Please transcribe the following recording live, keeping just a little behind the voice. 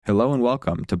Hello and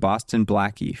welcome to Boston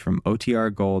Blackie from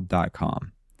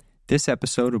OTRGold.com. This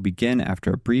episode will begin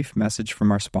after a brief message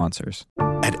from our sponsors.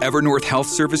 At Evernorth Health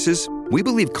Services, we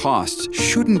believe costs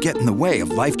shouldn't get in the way of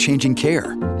life-changing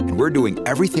care, and we're doing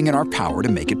everything in our power to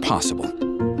make it possible.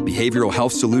 Behavioral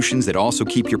health solutions that also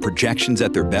keep your projections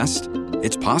at their best?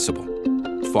 It's possible.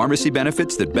 Pharmacy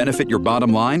benefits that benefit your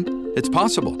bottom line? It's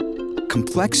possible.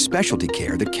 Complex specialty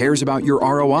care that cares about your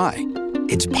ROI?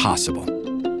 It's possible.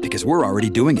 Because we're already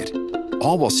doing it,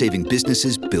 all while saving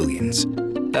businesses billions.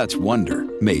 That's Wonder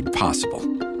made possible.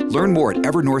 Learn more at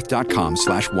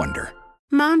evernorth.com/wonder.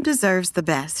 Mom deserves the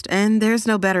best, and there's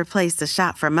no better place to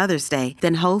shop for Mother's Day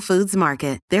than Whole Foods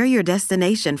Market. They're your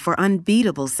destination for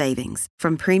unbeatable savings,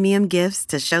 from premium gifts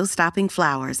to show-stopping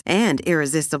flowers and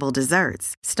irresistible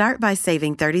desserts. Start by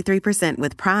saving 33%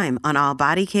 with Prime on all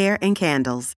body care and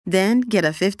candles. Then get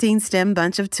a 15-stem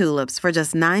bunch of tulips for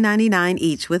just $9.99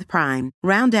 each with Prime.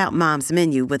 Round out Mom's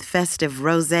menu with festive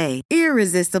rosé,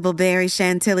 irresistible berry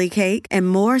chantilly cake, and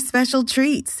more special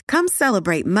treats. Come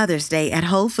celebrate Mother's Day at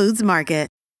Whole Foods Market.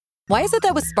 Why is it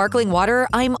that with sparkling water,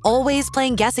 I'm always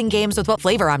playing guessing games with what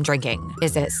flavor I'm drinking?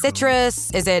 Is it citrus?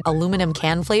 Is it aluminum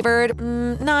can flavored?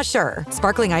 Not sure.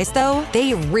 Sparkling ice, though,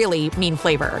 they really mean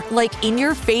flavor. Like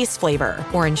in-your-face flavor.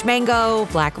 Orange mango,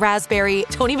 black raspberry.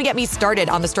 Don't even get me started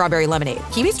on the strawberry lemonade.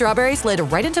 Kiwi Strawberry slid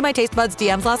right into my taste buds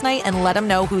DMs last night and let them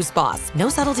know who's boss. No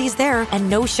subtleties there, and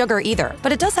no sugar either.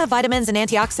 But it does have vitamins and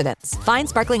antioxidants. Find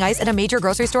sparkling ice at a major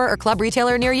grocery store or club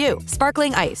retailer near you.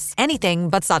 Sparkling ice. Anything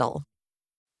but subtle.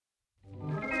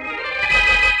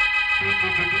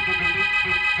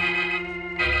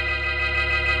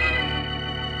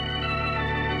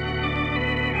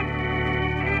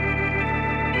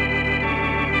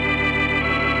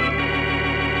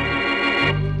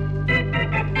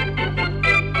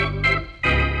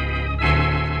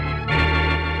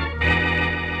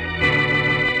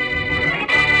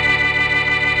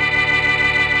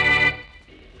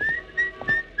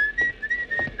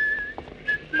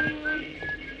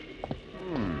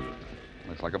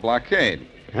 Like a blockade.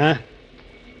 Huh?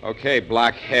 Okay,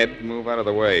 blockhead, move out of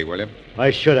the way, will you? Why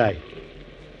should I?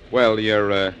 Well,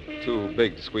 you're too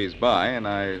big to squeeze by, and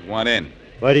I want in.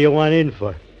 What do you want in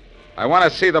for? I want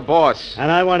to see the boss. And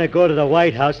I want to go to the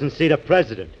White House and see the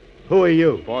president. Who are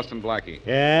you? Boston Blackie.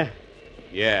 Yeah?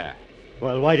 Yeah.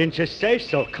 Well, why didn't you say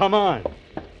so? Come on.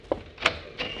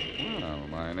 Well,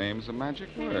 my name's a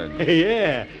magic word.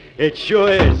 Yeah, it sure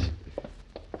is.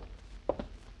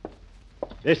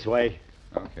 This way.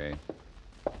 Okay.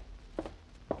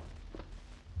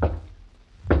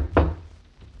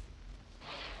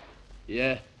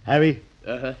 Yeah? Harry?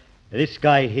 Uh-huh. This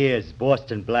guy here is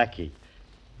Boston Blackie.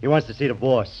 He wants to see the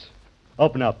boss.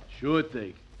 Open up. Sure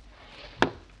thing.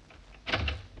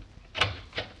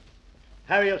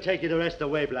 Harry will take you the rest of the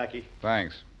way, Blackie.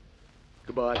 Thanks.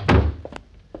 Goodbye.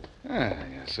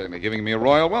 You're certainly giving me a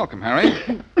royal welcome, Harry.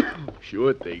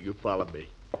 Sure thing. You follow me.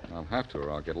 I'll have to,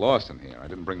 or I'll get lost in here. I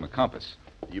didn't bring my compass.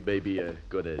 You may be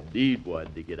gonna need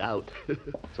one to get out.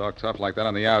 Talk tough like that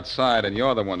on the outside, and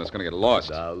you're the one that's going to get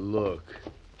lost. Now, look.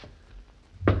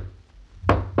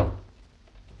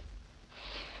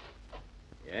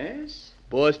 Yes?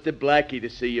 Boston Blackie to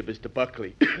see you, Mr.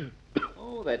 Buckley.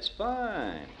 Oh, that's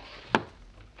fine.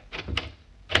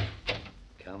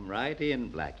 Come right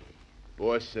in, Blackie.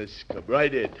 Boss says come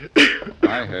right in.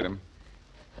 I heard him.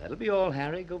 That'll be all,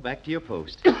 Harry. Go back to your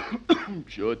post.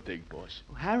 Sure thing, boss.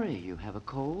 Oh, Harry, you have a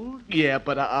cold? Yeah,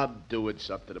 but I'm doing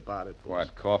something about it, boss.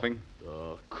 What, coughing?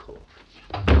 Oh, cool.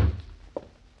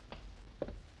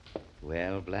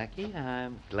 Well, Blackie,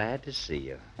 I'm glad to see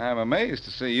you. I'm amazed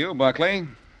to see you, Buckley.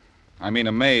 I mean,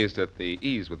 amazed at the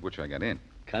ease with which I got in.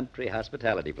 Country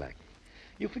hospitality, Blackie.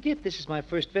 You forget this is my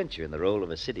first venture in the role of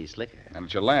a city slicker. And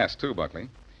it's your last, too, Buckley.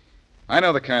 I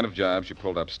know the kind of jobs you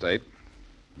pulled upstate.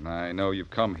 And I know you've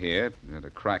come here to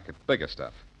crack at bigger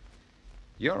stuff.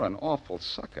 You're an awful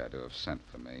sucker to have sent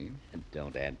for me.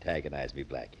 Don't antagonize me,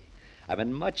 Blackie. I'm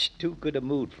in much too good a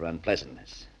mood for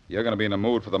unpleasantness. You're going to be in the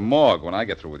mood for the morgue when I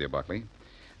get through with you, Buckley.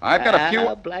 I've got a few...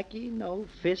 Blackie, no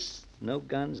fists, no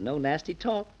guns, no nasty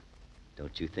talk.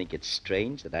 Don't you think it's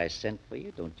strange that I sent for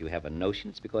you? Don't you have a notion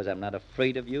it's because I'm not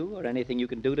afraid of you or anything you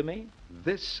can do to me?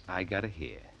 This I got to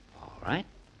hear. All right.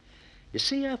 You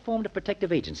see, I formed a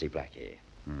protective agency, Blackie.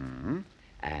 Mm-hmm.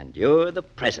 And you're the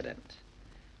president.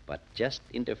 But just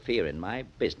interfere in my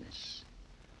business.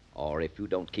 Or if you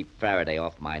don't keep Faraday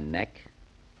off my neck,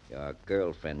 your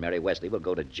girlfriend, Mary Wesley, will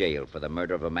go to jail for the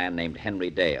murder of a man named Henry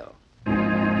Dale.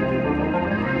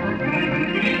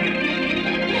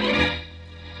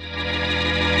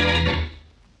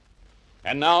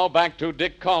 And now back to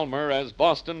Dick Calmer as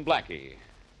Boston Blackie.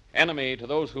 Enemy to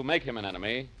those who make him an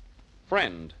enemy.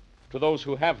 Friend to those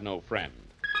who have no friend.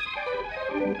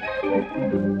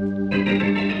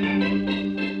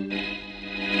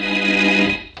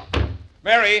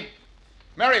 Mary!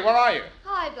 Mary, where are you?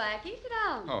 Hi, Blackie. Sit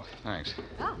down. Oh, thanks.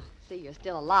 Oh, see, you're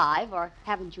still alive, or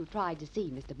haven't you tried to see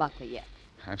Mr. Buckley yet?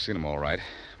 I've seen him all right,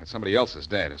 but somebody else is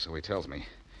dead, so he tells me.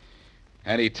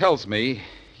 And he tells me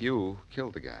you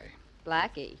killed the guy.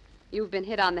 Blackie, you've been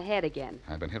hit on the head again.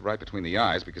 I've been hit right between the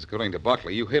eyes because, according to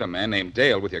Buckley, you hit a man named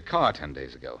Dale with your car 10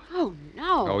 days ago. Oh,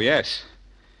 no. Oh, yes.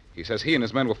 He says he and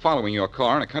his men were following your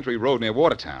car on a country road near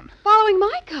Watertown. Following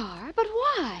my car? But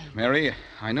why? Mary,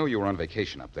 I know you were on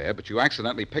vacation up there, but you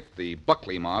accidentally picked the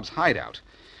Buckley mob's hideout.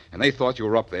 And they thought you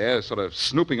were up there sort of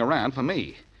snooping around for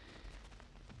me.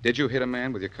 Did you hit a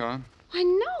man with your car? I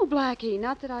know, Blackie.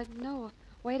 Not that I know.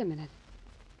 Wait a minute.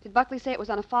 Did Buckley say it was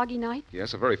on a foggy night?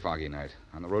 Yes, a very foggy night,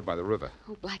 on the road by the river.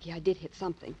 Oh, Blackie, I did hit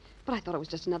something. But I thought it was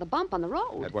just another bump on the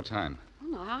road. At what time? Oh,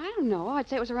 no, I don't know. I'd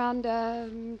say it was around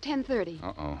 10:30.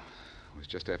 Uh-oh. It was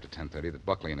just after 10:30 that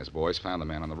Buckley and his boys found the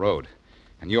man on the road.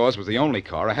 And yours was the only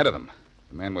car ahead of them.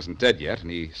 The man wasn't dead yet, and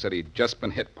he said he'd just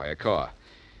been hit by a car.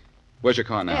 Where's your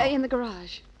car now? In the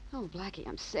garage. Oh, Blackie,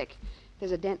 I'm sick.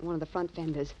 There's a dent in one of the front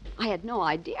fenders. I had no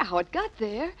idea how it got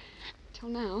there. Till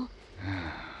now.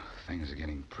 Things are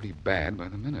getting pretty bad by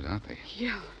the minute, aren't they?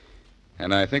 Yeah.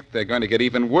 And I think they're going to get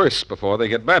even worse before they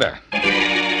get better.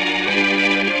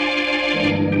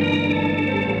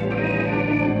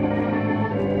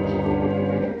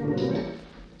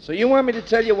 So you want me to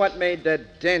tell you what made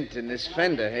that dent in this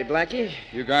fender, hey, Blackie?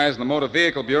 You guys in the Motor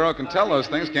Vehicle Bureau can tell those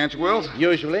things, can't you, Wills?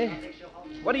 Usually.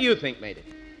 What do you think made it?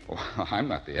 Well, I'm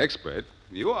not the expert.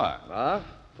 You are. Ah,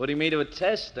 putting me to a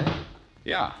test, eh?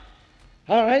 Yeah.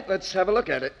 All right, let's have a look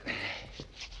at it.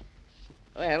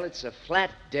 Well, it's a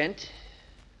flat dent.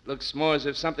 Looks more as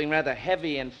if something rather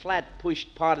heavy and flat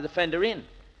pushed part of the fender in.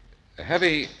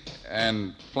 Heavy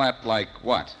and flat like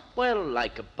what? Well,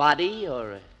 like a body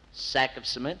or a sack of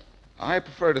cement. I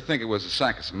prefer to think it was a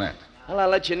sack of cement. Well, I'll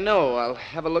let you know. I'll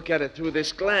have a look at it through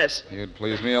this glass. You'd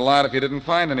please me a lot if you didn't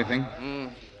find anything.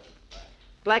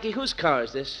 Blackie, whose car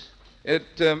is this?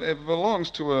 It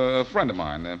belongs to a friend of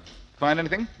mine. Find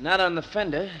anything? Not on the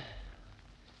fender.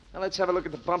 Now, let's have a look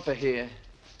at the bumper here.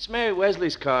 It's Mary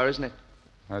Wesley's car, isn't it?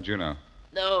 How'd you know?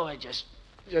 No, I just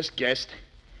guessed.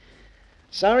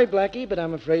 Sorry, Blackie, but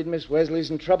I'm afraid Miss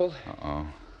Wesley's in trouble. Uh-oh.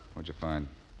 What'd you find?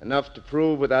 Enough to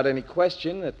prove without any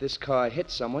question that this car hit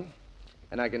someone.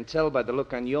 And I can tell by the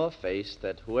look on your face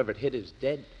that whoever it hit is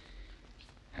dead.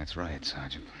 That's right,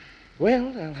 Sergeant.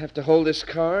 Well, I'll have to hold this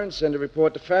car and send a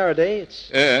report to Faraday. It's...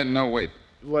 No, wait.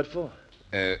 What for?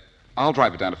 I'll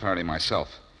drive it down to Faraday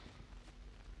myself.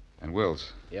 And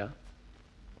Wills. Yeah?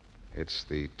 It's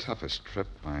the toughest trip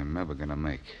I'm ever gonna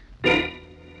make.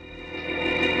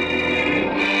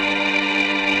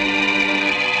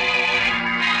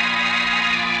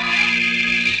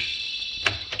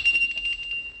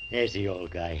 There's the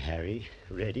old guy, Harry,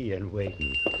 ready and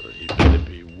waiting. He better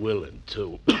be willing,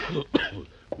 too.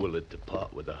 Willing to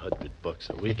part with $100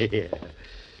 a week. Yeah.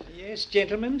 Yes,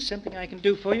 gentlemen, something I can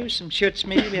do for you. Some shirts,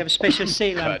 maybe. We have a special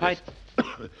sale on white.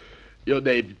 Your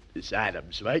name is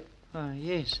Adams, right?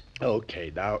 Yes.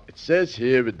 Okay, now, it says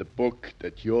here in the book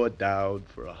that you're down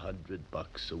for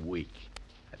 $100 a week.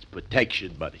 That's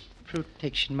protection money.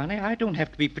 Protection money? I don't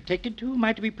have to be protected. Who am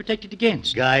I to be protected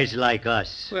against? Guys like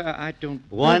us. Well, I don't...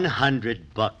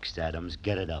 $100, Adams.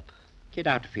 Get it up. Get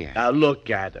out of here. Now, look,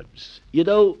 Adams. You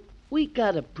know, we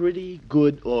got a pretty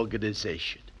good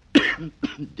organization.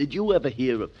 Did you ever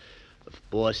hear of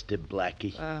Boston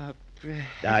Blackie?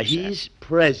 Now, he's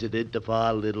president of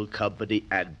our little company,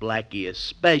 and Blackie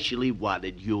especially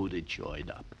wanted you to join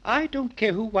up. I don't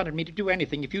care who wanted me to do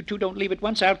anything. If you two don't leave at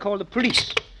once, I'll call the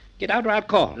police. Get out or I'll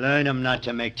call. Learn him not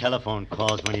to make telephone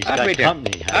calls when he's Operator. got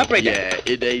company. Harry. Operator. Yeah,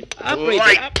 it ain't Operator.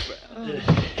 right.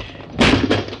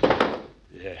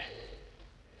 Yeah.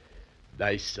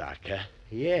 Nice sock, huh?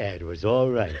 Yeah, it was all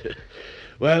right.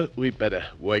 Well, we better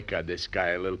work on this guy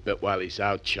a little bit while he's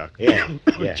out, Chuck. Yeah,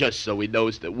 yeah. Just so he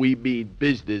knows that we mean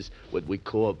business when we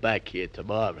call back here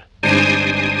tomorrow.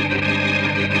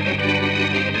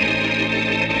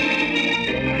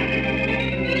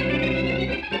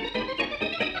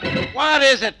 What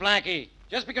is it, Blackie?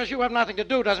 Just because you have nothing to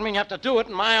do doesn't mean you have to do it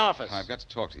in my office. I've got to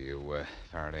talk to you,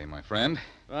 Faraday, my friend.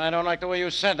 I don't like the way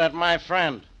you said that, my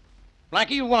friend.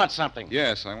 Blackie, you want something.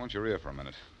 Yes, I want your ear for a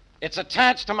minute. It's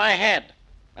attached to my head.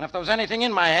 And if there was anything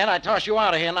in my head, I'd toss you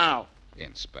out of here now.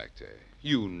 Inspector,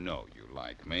 you know you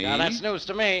like me. Now, that's news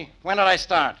to me. When did I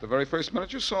start? The very first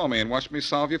minute you saw me and watched me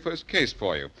solve your first case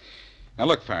for you. Now,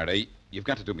 look, Faraday, you've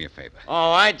got to do me a favor.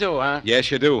 Oh, I do, huh? Yes,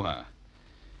 you do, huh?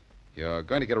 You're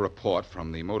going to get a report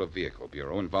from the Motor Vehicle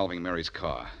Bureau involving Mary's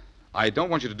car. I don't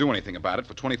want you to do anything about it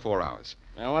for 24 hours.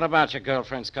 Now, what about your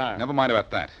girlfriend's car? Never mind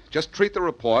about that. Just treat the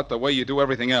report the way you do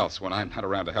everything else when I'm not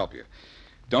around to help you.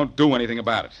 Don't do anything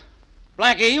about it.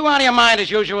 Blackie, you out of your mind as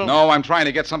usual? No, I'm trying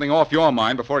to get something off your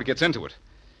mind before it gets into it.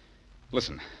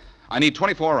 Listen, I need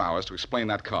 24 hours to explain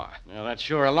that car. Well, that's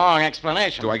sure a long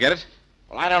explanation. Do I get it?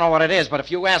 Well, I don't know what it is, but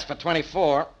if you ask for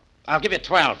 24, I'll give you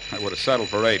 12. I would have settled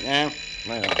for 8. Yeah?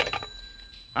 Well.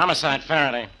 Homicide,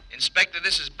 Faraday. Inspector,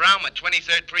 this is Brown at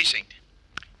 23rd Precinct.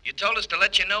 You told us to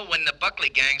let you know when the Buckley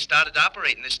gang started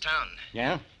operating this town.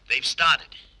 Yeah? They've started.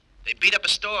 They beat up a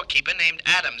storekeeper named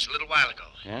Adams a little while ago.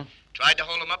 Yeah? Tried to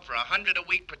hold him up for $100 a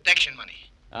week protection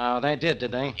money. Oh, they did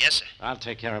they? Yes, sir. I'll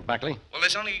take care of Buckley. Well,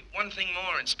 there's only one thing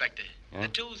more, Inspector. Yeah? The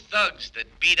 2 thugs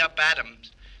that beat up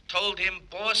Adams told him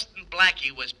Boston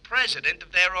Blackie was president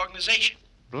of their organization.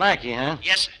 Blackie, huh?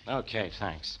 Yes, sir. Okay,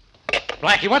 thanks.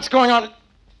 Blackie, what's going on?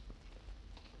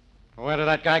 Where did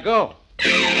that guy go?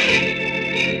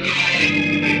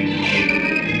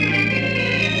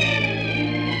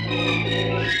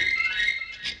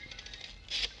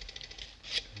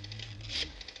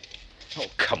 Oh,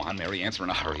 come on, Mary. Answer in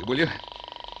a hurry, will you?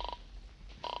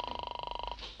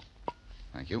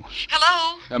 Thank you.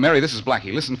 Hello? Mary, this is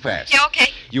Blackie. Listen fast. Yeah,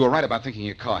 okay. You were right about thinking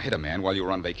your car hit a man while you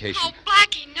were on vacation. Oh,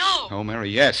 Blackie, no. Oh, Mary,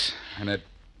 yes. And it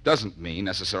doesn't mean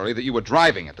necessarily that you were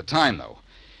driving at the time, though.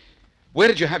 Where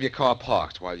did you have your car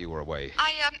parked while you were away?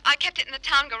 I kept it in the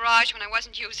town garage when I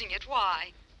wasn't using it.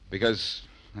 Why? Because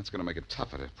that's going to make it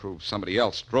tougher to prove somebody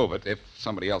else drove it if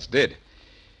somebody else did.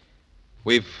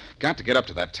 We've got to get up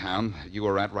to that town you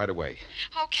were at right away.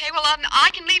 Okay, well, I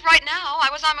can leave right now. I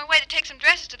was on my way to take some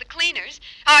dresses to the cleaners.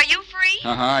 Are you free?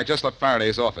 Uh-huh. I just left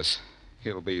Faraday's office.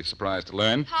 He'll be surprised to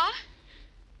learn. Huh?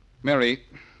 Mary,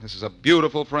 this is a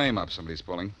beautiful frame-up somebody's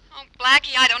pulling. Oh,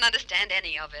 Blackie, I don't understand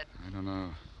any of it. I don't know.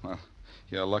 Well,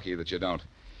 you're lucky that you don't.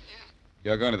 Yeah.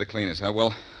 You're going to the cleaners, huh?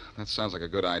 Well, that sounds like a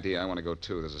good idea. I want to go,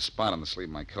 too. There's a spot on the sleeve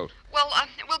of my coat. Well,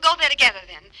 we'll go there together,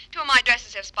 then. 2 of my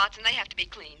dresses have spots, and they have to be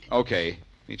cleaned. Okay.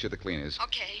 Meet you at the cleaners.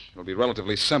 Okay. It'll be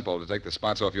relatively simple to take the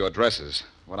spots off your dresses.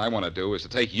 What I want to do is to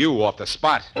take you off the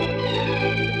spot.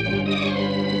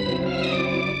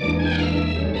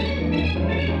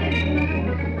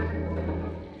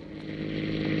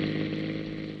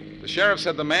 The sheriff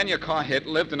said the man your car hit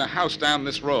lived in a house down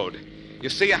this road. You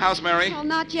see a house, Mary? Well,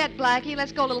 not yet, Blackie.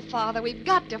 Let's go a little farther. We've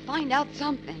got to find out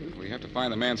something. We have to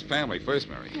find the man's family first,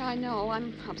 Mary. Yeah, I know.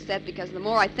 I'm upset because the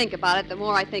more I think about it, the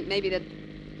more I think maybe that...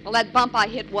 Well, that bump I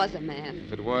hit was a man.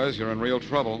 If it was, you're in real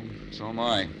trouble. So am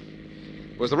I.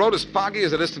 Was the road as foggy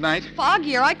as it is tonight?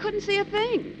 Foggier? I couldn't see a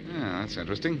thing. Yeah, that's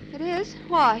interesting. It is?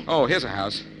 Why? Oh, here's a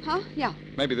house. Huh? Yeah.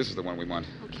 Maybe this is the one we want.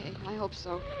 Okay, I hope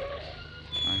so.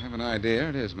 I have an idea.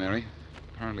 It is, Mary.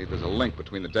 Apparently there's a link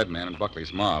between the dead man and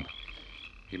Buckley's mob.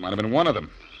 He might have been one of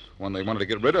them. One they wanted to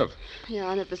get rid of.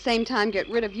 Yeah, and at the same time get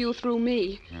rid of you through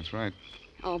me. That's right.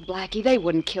 Oh, Blackie, they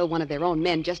wouldn't kill one of their own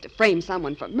men just to frame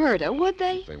someone for murder, would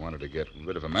they? If they wanted to get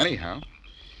rid of him anyhow.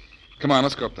 Come on,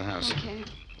 let's go up the house. Okay.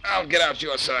 I'll get out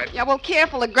your side. Yeah, well,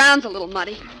 careful. The ground's a little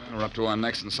muddy. We're up to our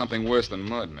necks in something worse than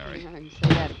mud, Mary. Yeah, I can say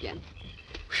that again.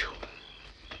 Whew.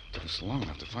 Took us long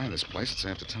enough to find this place. It's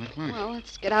after 10 o'clock. Well,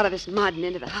 let's get out of this mud and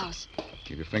into the house.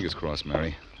 Keep your fingers crossed,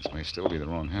 Mary. This may still be the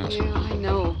wrong house. Yeah, I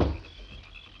know.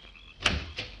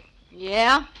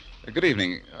 Yeah? Good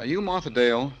evening. Are you Martha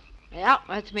Dale? Yeah,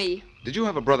 that's me. Did you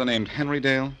have a brother named Henry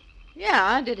Dale? Yeah,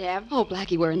 I did have. Oh,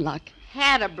 Blackie, we're in luck.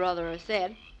 Had a brother, I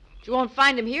said. But you won't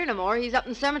find him here no more. He's up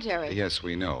in the cemetery. Yes,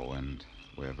 we know, and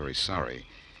we're very sorry.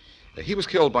 He was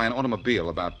killed by an automobile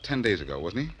about 10 days ago,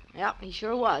 wasn't he? Yeah, he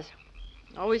sure was.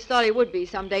 Always thought he would be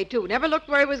someday, too. Never looked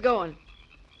where he was going.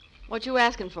 What you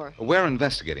asking for? We're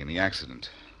investigating the accident.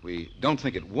 We don't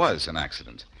think it was an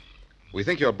accident. We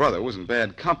think your brother was in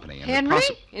bad company. And Henry?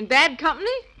 In bad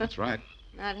company? That's right.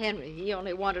 Not Henry. He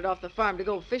only wandered off the farm to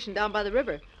go fishing down by the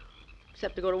river.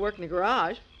 Except to go to work in the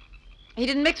garage. He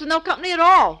didn't mix with no company at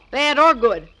all, bad or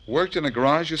good. Worked in a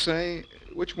garage, you say?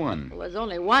 Which one? Well, there's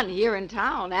only one here in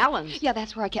town, Allen's. Yeah,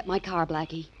 that's where I kept my car,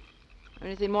 Blackie.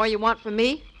 Anything more you want from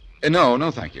me?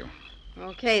 No, thank you.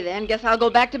 Okay, then. Guess I'll go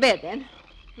back to bed, then.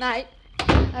 Night.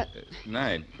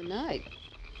 Night. Good night.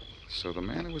 So the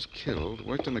man who was killed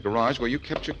worked in the garage where you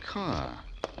kept your car.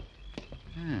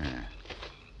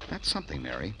 That's something,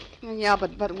 Mary. Yeah,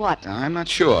 but what? I'm not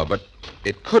sure, but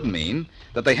it could mean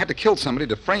that they had to kill somebody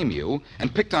to frame you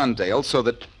and picked on Dale so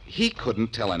that he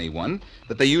couldn't tell anyone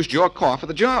that they used your car for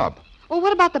the job. Well,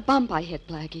 what about the bump I hit,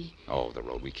 Blackie? Oh, the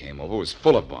road we came over was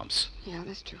full of bumps. Yeah,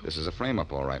 that's true. This is a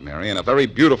frame-up, all right, Mary, and a very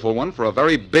beautiful one for a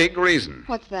very big reason.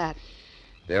 What's that?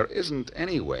 There isn't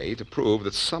any way to prove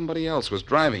that somebody else was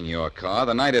driving your car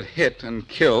the night it hit and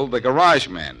killed the garage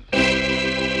man.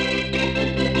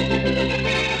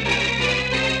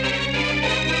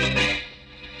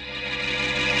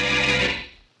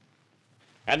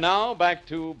 And now back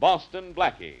to Boston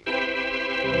Blackie.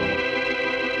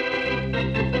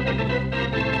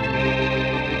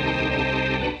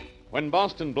 When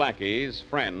Boston Blackie's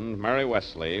friend, Mary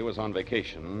Wesley, was on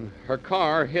vacation, her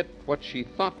car hit what she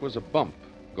thought was a bump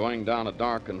going down a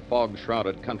dark and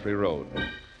fog-shrouded country road.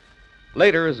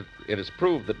 Later, it is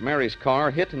proved that Mary's car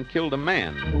hit and killed a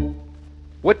man.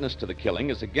 Witness to the killing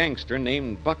is a gangster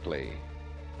named Buckley,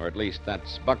 or at least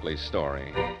that's Buckley's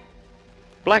story.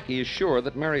 Blackie is sure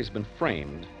that Mary's been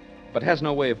framed, but has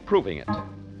no way of proving it.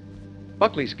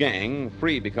 Buckley's gang,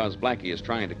 free because Blackie is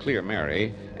trying to clear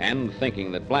Mary, and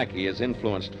thinking that Blackie has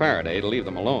influenced Faraday to leave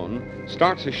them alone,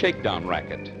 starts a shakedown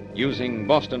racket using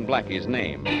Boston Blackie's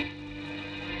name.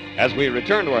 As we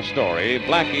return to our story,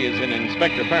 Blackie is in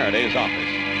Inspector Faraday's office.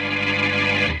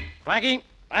 Blackie,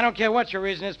 I don't care what your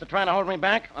reason is for trying to hold me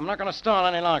back. I'm not going to stall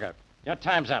any longer. Your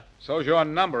time's up. So's your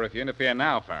number if you interfere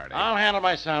now, Faraday. I'll handle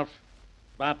myself.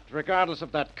 But regardless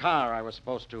of that car I was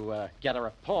supposed to get a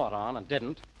report on and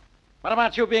didn't, what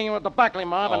about you being with the Buckley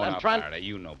mob and trying... Faraday,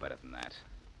 you know better than that.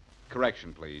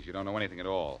 Correction, please. You don't know anything at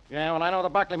all. Yeah, well, I know the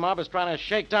Buckley mob is trying to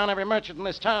shake down every merchant in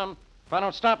this town. If I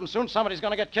don't stop them soon, somebody's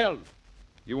going to get killed.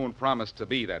 You won't promise to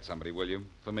be that somebody, will you?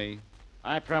 For me?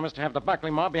 I promise to have the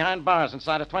Buckley mob behind bars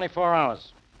inside of 24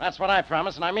 hours. That's what I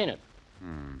promise, and I mean it.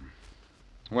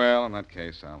 Well, in that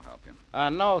case, I'll help you.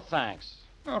 No, thanks.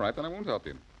 All right, then I won't help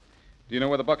you. Do you know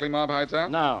where the Buckley mob hides out?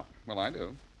 No. Well, I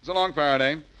do. So long,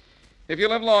 Faraday. If you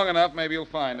live long enough, maybe you'll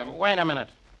find him. Wait a minute.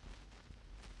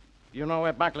 You know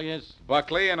where Buckley is?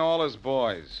 Buckley and all his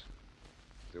boys.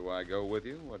 Do I go with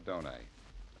you or don't I?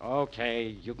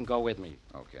 Okay, you can go with me.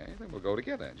 Okay, then we'll go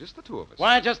together. Just the two of us.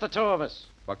 Why just the two of us?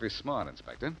 Buckley's smart,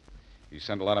 Inspector. You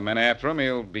send a lot of men after him,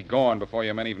 he'll be gone before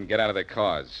your men even get out of their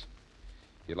cars.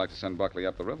 You'd like to send Buckley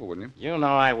up the river, wouldn't you? You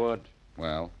know I would.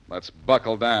 Well, let's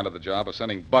buckle down to the job of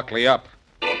sending Buckley up.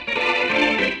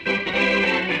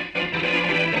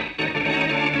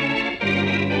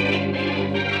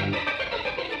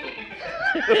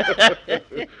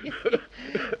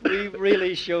 We've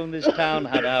really shown this town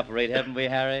how to operate, haven't we,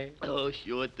 Harry? Oh,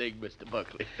 sure thing, Mr.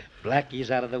 Buckley.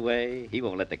 Blackie's out of the way. He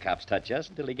won't let the cops touch us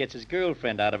until he gets his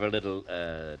girlfriend out of her little,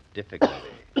 difficulty.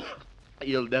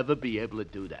 You'll never be able to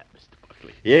do that, Mr.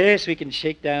 Buckley. Yes, we can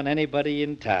shake down anybody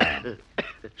in town.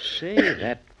 Say,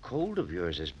 that cold of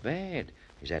yours is bad.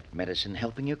 Is that medicine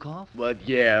helping your cough? Well,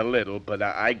 yeah, a little, but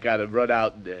I gotta run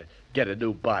out and get a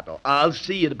new bottle. I'll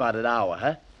see you in about an hour,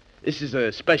 huh? This is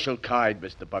a special kind,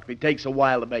 Mr. Buckley. Takes a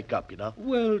while to make up, you know.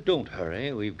 Well, don't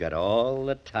hurry. We've got all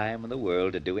the time in the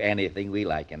world to do anything we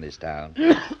like in this town.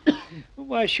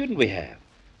 Why shouldn't we have?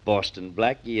 Boston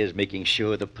Blackie is making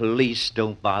sure the police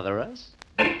don't bother us.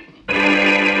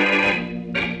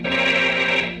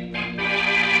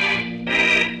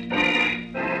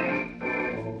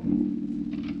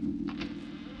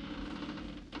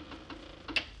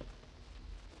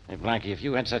 Hey, Blackie, if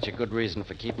you had such a good reason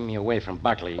for keeping me away from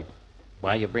Buckley,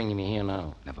 why are you bringing me here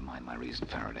now? Never mind my reason,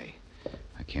 Faraday.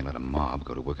 I can't let a mob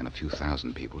go to work on a few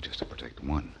thousand people just to protect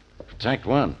one. Protect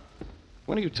one?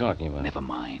 What are you talking about? Never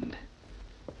mind.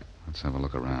 Let's have a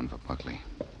look around for Buckley.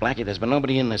 Blackie, there's been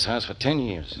nobody in this house for 10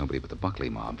 years. Nobody but the Buckley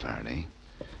mob, Faraday.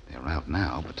 They're out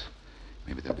now, but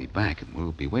maybe they'll be back and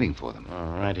we'll be waiting for them.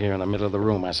 Right here in the middle of the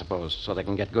room, I suppose, so they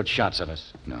can get good shots at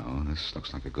us. No, this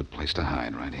looks like a good place to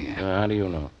hide right here. How do you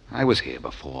know? I was here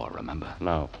before, remember?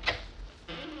 No.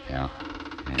 Yeah?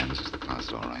 Yeah, this is the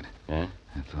closet, all right. Yeah?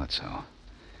 I thought so.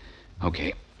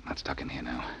 Okay, let's duck in here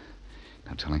now.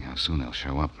 No telling how soon they'll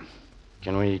show up.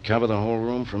 Can we cover the whole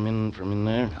room from in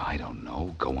there? I don't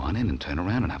know. Go on in and turn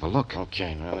around and have a look.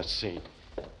 Okay, now let's see.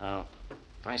 If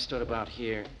I stood about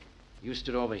here, you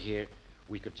stood over here,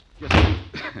 we could just... Hey,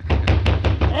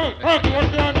 Blackie,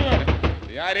 what's the idea?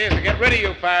 The idea is to get rid of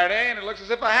you, Faraday, and it looks as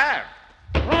if I have.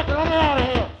 Blackie, let me out of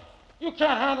here. You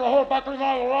can't handle the whole Buckley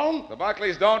mob alone. The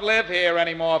Buckleys don't live here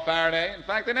anymore, Faraday. In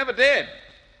fact, they never did.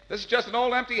 This is just an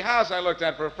old empty house I looked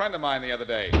at for a friend of mine the other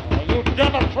day. Oh, you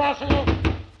double-crossing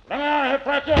you! Let me out of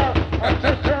here, Blackie. I'll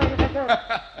take care of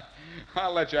it.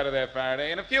 I'll let you out of there,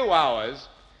 Faraday. In a few hours,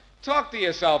 talk to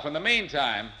yourself in the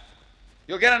meantime.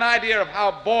 You'll get an idea of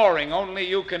how boring only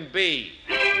you can be.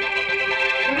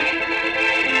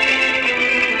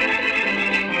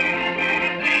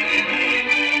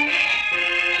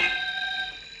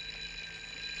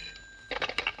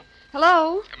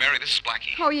 Hello? Mary, this is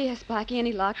Blackie. Oh, yes, Blackie.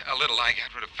 Any luck? A little. I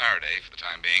got rid of Faraday for the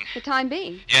time being. The time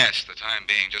being? Yes, the time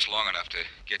being. Just long enough to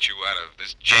get you out of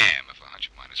this jam, if a hunch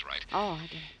of mine is right. Oh, I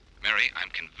did. Mary, I'm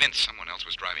convinced someone else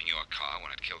was driving your car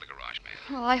when it killed the garage man.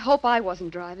 Well, I hope I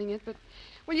wasn't driving it, but...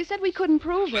 Well, you said we couldn't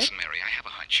prove it. Listen, Mary, I have a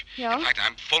hunch. Yeah? In fact,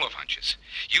 I'm full of hunches.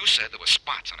 You said there were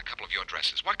spots on a couple of your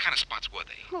dresses. What kind of spots were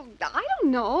they? Oh, I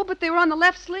don't know, but they were on the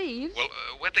left sleeves. Well,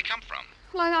 where'd they come from?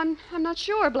 Well, I'm not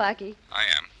sure, Blackie. I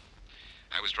am.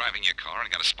 I was driving your car and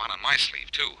got a spot on my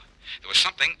sleeve, too. There was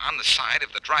something on the side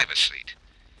of the driver's seat.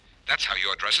 That's how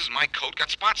your dresses and my coat got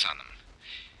spots on them.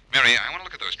 Mary, I want to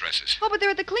look at those dresses. Oh, but they're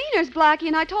at the cleaners, Blackie,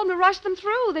 and I told them to rush them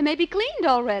through. They may be cleaned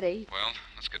already. Well,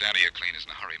 let's get down to your cleaners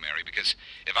in a hurry, Mary, because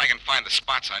if I can find the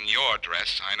spots on your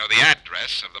dress, I know the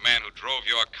address of the man who drove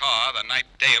your car the night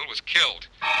Dale was killed.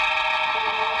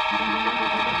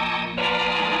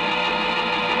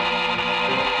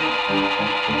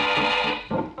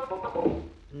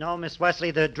 No, Miss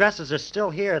Wesley, the dresses are still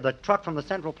here. The truck from the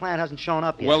central plant hasn't shown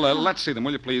up yet. Well, let's see them,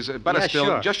 will you, please? Better Yeah, still,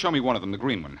 sure. just show me one of them, the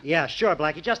green one. Yeah, sure,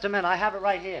 Blackie. Just a minute. I have it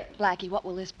right here. Blackie, what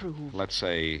will this prove? Let's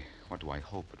say, what do I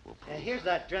hope it will prove? Here's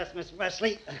that dress, Miss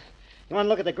Wesley. You want to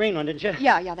look at the green one, didn't you?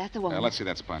 Yeah, that's the one. Let's see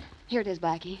that spot. Here it is,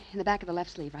 Blackie, in the back of the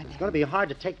left sleeve right there. It's going to be hard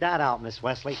to take that out, Miss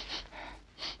Wesley.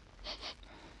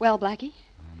 Well, Blackie?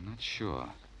 I'm not sure.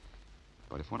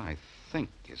 But if what I think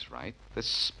is right, this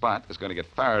spot is going to get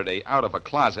Faraday out of a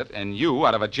closet and you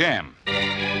out of a jam.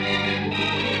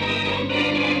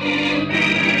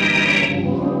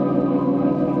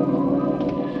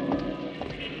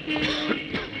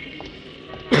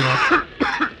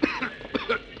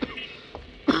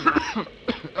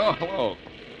 Oh, hello.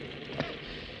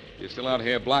 You still out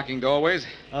here blocking doorways?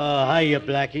 Oh, hiya,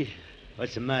 Blackie.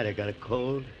 What's the matter? Got a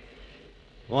cold?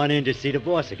 Want in to see the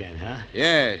boss again, huh?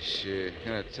 Yes.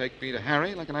 Gonna take me to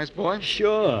Harry like a nice boy?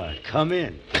 Sure. Come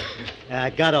in. I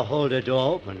gotta hold the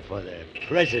door open for the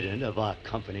president of our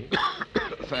company.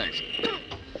 Thanks.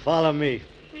 Follow me.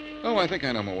 Oh, I think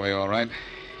I know my way all right.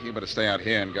 You better stay out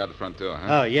here and guard the front door,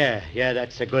 huh? Oh, yeah,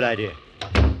 that's a good idea.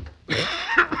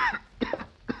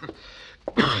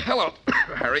 Hello,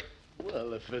 Harry.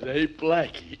 Well, if it ain't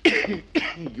Blackie.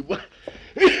 You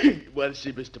want to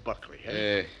see Mr. Buckley,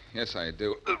 huh? Yes, I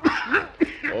do.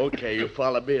 Okay, you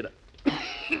follow me.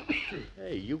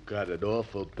 Hey, you got an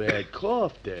awful bad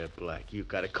cough there, Blackie. You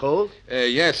got a cold?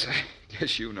 Yes. I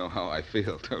guess you know how I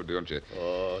feel, too, don't you?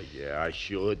 Oh, yeah, I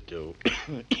sure do.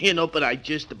 But I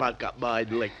just about got mine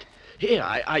licked. Here,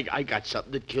 I got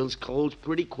something that kills colds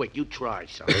pretty quick. You try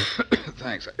something.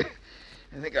 Thanks.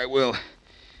 I think I will.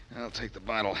 I'll take the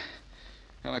bottle.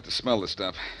 I like to smell this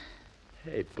stuff.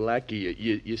 Hey, Blackie,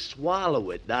 you swallow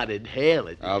it, not inhale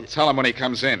it. I'll tell him when he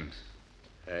comes in.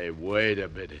 Hey, wait a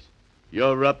minute.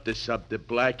 You're up to something,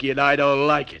 Blackie, and I don't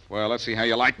like it. Well, let's see how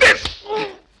you like this.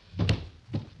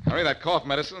 Harry, that cough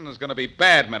medicine is going to be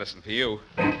bad medicine for you.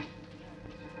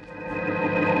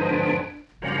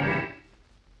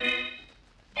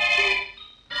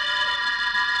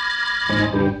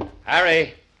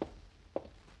 Harry.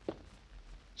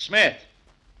 Smith.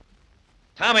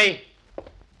 Tommy.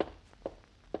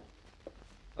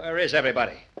 Where is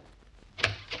everybody?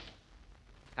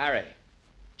 Harry.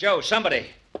 Joe, somebody.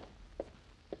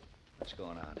 What's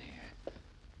going on here?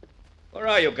 Where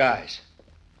are you guys?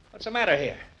 What's the matter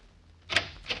here?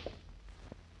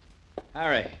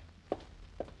 Harry.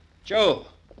 Joe.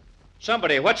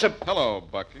 Somebody, what's up? Hello,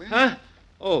 Buckley. Huh?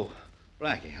 Oh,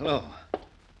 Blackie, hello.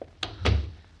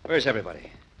 Where's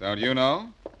everybody? Don't you know?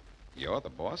 You're the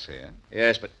boss here.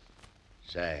 Yes, but...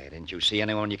 Say, didn't you see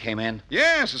anyone when you came in?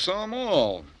 Yes, I saw them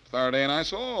all. Faraday and I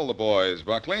saw all the boys,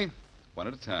 Buckley. One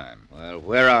at a time. Well,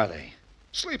 where are they?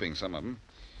 Sleeping, some of them.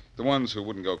 The ones who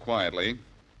wouldn't go quietly.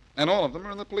 And all of them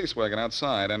are in the police wagon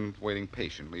outside and waiting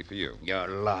patiently for you. You're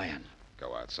lying.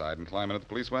 Go outside and climb into the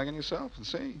police wagon yourself and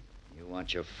see. You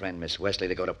want your friend, Miss Wesley,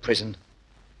 to go to prison?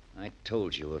 I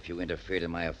told you if you interfered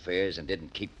in my affairs and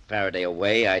didn't keep Faraday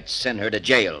away, I'd send her to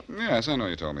jail. Yes, I know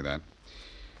you told me that.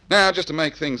 Now, just to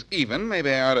make things even, maybe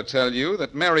I ought to tell you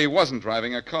that Mary wasn't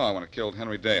driving a car when it killed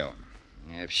Henry Dale.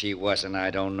 If she wasn't, I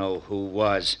don't know who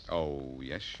was. Oh,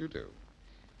 yes, you do.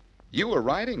 You were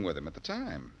riding with him at the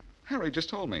time. Harry just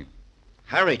told me.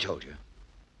 Harry told you?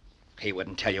 He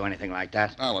wouldn't tell you anything like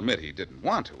that. I'll admit he didn't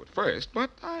want to at first, but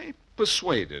I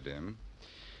persuaded him.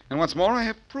 And what's more, I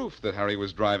have proof that Harry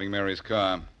was driving Mary's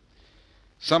car.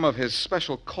 Some of his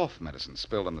special cough medicine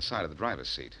spilled on the side of the driver's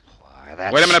seat. Why,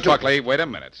 that's Wait a minute, stupid. Buckley. Wait a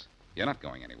minute. You're not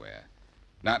going anywhere.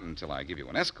 Not until I give you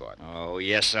an escort. Oh,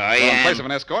 yes, I So am. in place of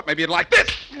an escort, maybe you'd like this.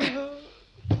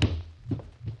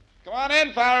 Come on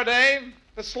in, Faraday.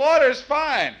 The slaughter's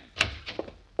fine.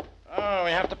 Oh,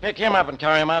 we have to pick him up and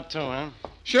carry him out, too, huh?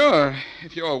 Sure.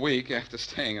 If you're weak after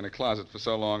staying in a closet for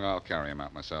so long, I'll carry him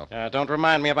out myself. Don't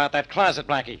remind me about that closet,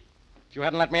 Blackie. If you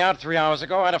hadn't let me out 3 hours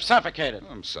ago, I'd have suffocated.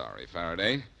 I'm sorry,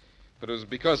 Faraday. But it was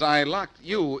because I locked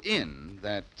you in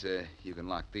that you can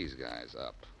lock these guys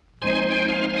up.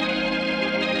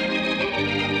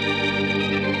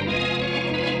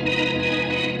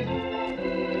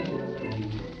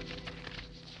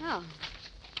 Oh,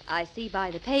 I see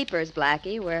by the papers,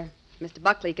 Blackie, where Mr.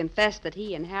 Buckley confessed that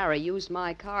he and Harry used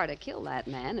my car to kill that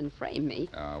man and frame me.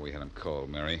 Oh, we had him cold,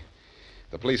 Mary.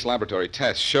 The police laboratory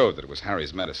test showed that it was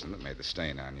Harry's medicine that made the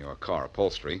stain on your car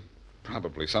upholstery.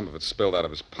 Probably some of it spilled out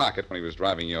of his pocket when he was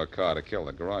driving your car to kill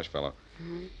the garage fellow.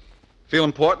 Mm-hmm. Feel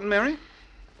important, Mary?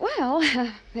 Well,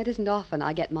 it isn't often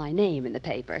I get my name in the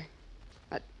paper.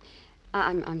 But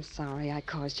I'm sorry I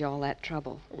caused you all that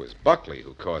trouble. It was Buckley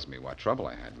who caused me what trouble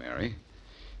I had, Mary.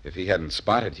 If he hadn't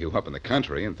spotted you up in the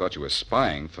country and thought you were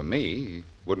spying for me, he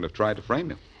wouldn't have tried to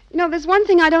frame you. You know, there's one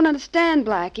thing I don't understand,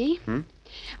 Blackie.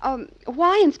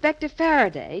 Why Inspector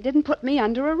Faraday didn't put me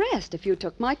under arrest if you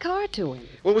took my car to him.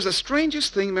 Well, it was the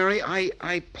strangest thing, Mary.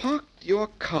 I parked your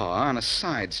car on a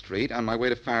side street on my way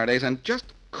to Faraday's and just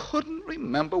couldn't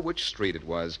remember which street it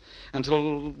was until a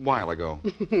little while ago.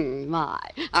 My,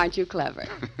 aren't you clever?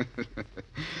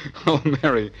 Well,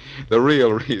 Mary, the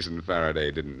real reason Faraday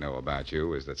didn't know about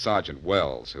you is that Sergeant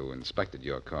Wells, who inspected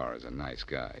your car, is a nice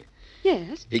guy.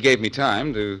 Yes? He gave me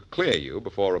time to clear you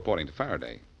before reporting to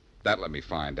Faraday. That let me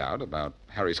find out about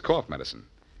Harry's cough medicine.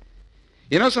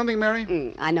 You know something,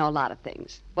 Mary? I know a lot of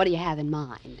things. What do you have in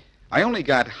mind? I only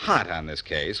got hot on this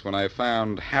case when I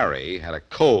found Harry had a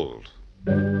cold.